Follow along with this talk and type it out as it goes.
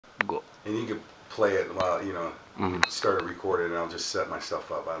And you can play it while, you know, start a recording, and I'll just set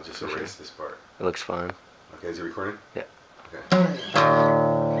myself up. I'll just erase this part. It looks fine. Okay, is it recording? Yeah. Okay.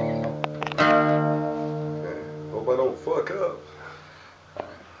 Okay. Hope I don't fuck up.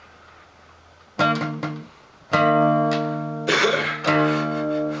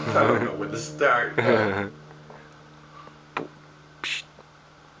 I don't know where to start. Alright.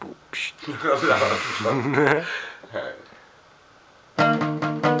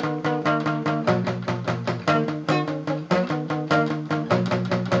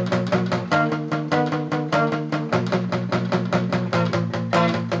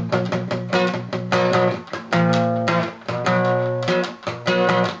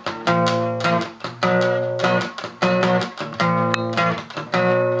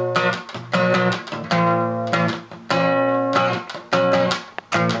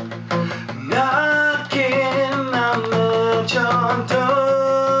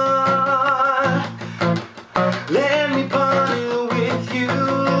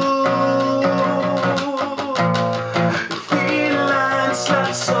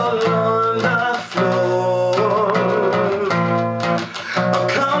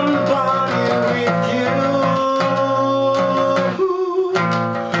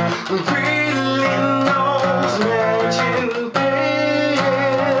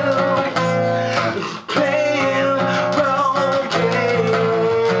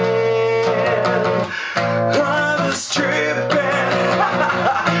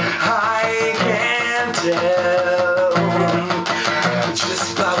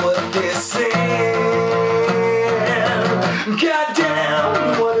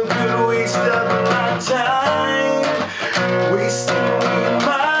 Goddamn, what a good waste of my time, wasting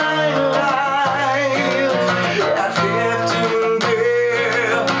my life at 15,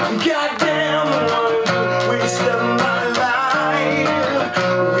 girl. Goddamn, what a good waste of my life,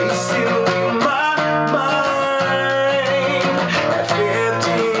 wasting my mind at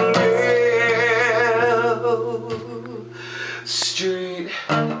 15, girl. Street.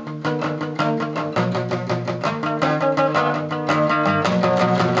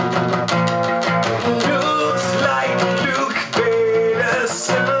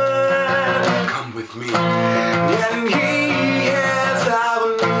 And he has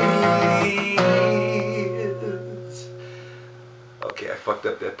our needs. Okay, I fucked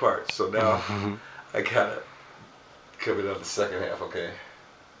up that part, so now I gotta cover it on the second half, okay?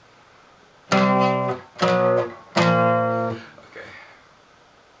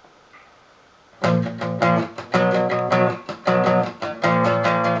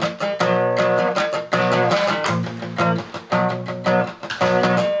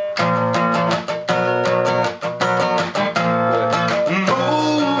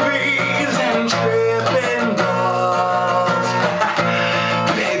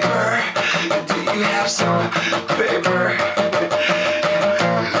 Some paper,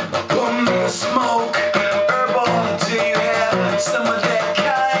 pour me a smoke, herbal, do you have some of that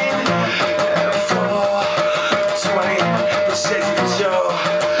kind? For 20% show,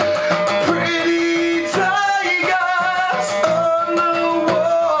 pretty tigers on the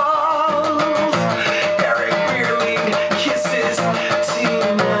walls, Eric Beerling kisses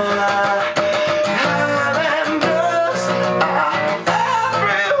Tina, Highlanders are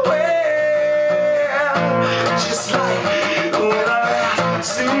everywhere. Just like when I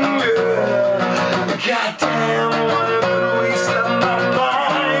sing you, goddamn, what a good waste of my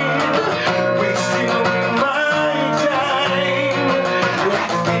mind, wasting my time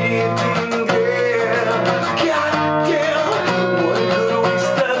at 15, girl. Goddamn, what a good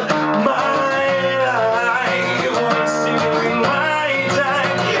waste of my life, wasting my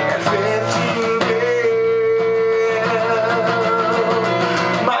time at 15, girl.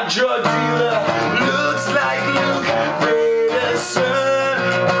 My drug dealer looks like Luke Peterson,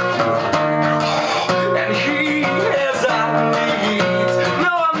 and he has our needs. No,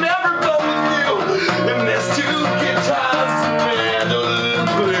 I'll never go with you, and there's two guitars and a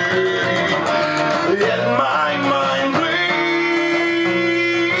play. Yet my mind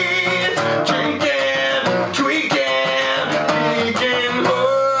bleeds, drinking, tweaking, peeking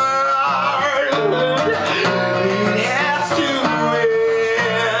hard. It has to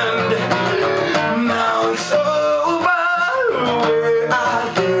end.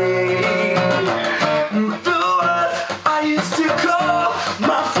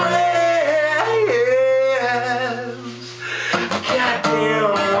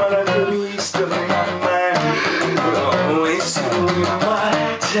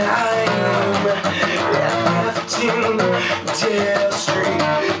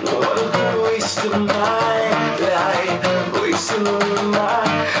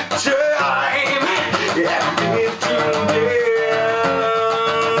 If today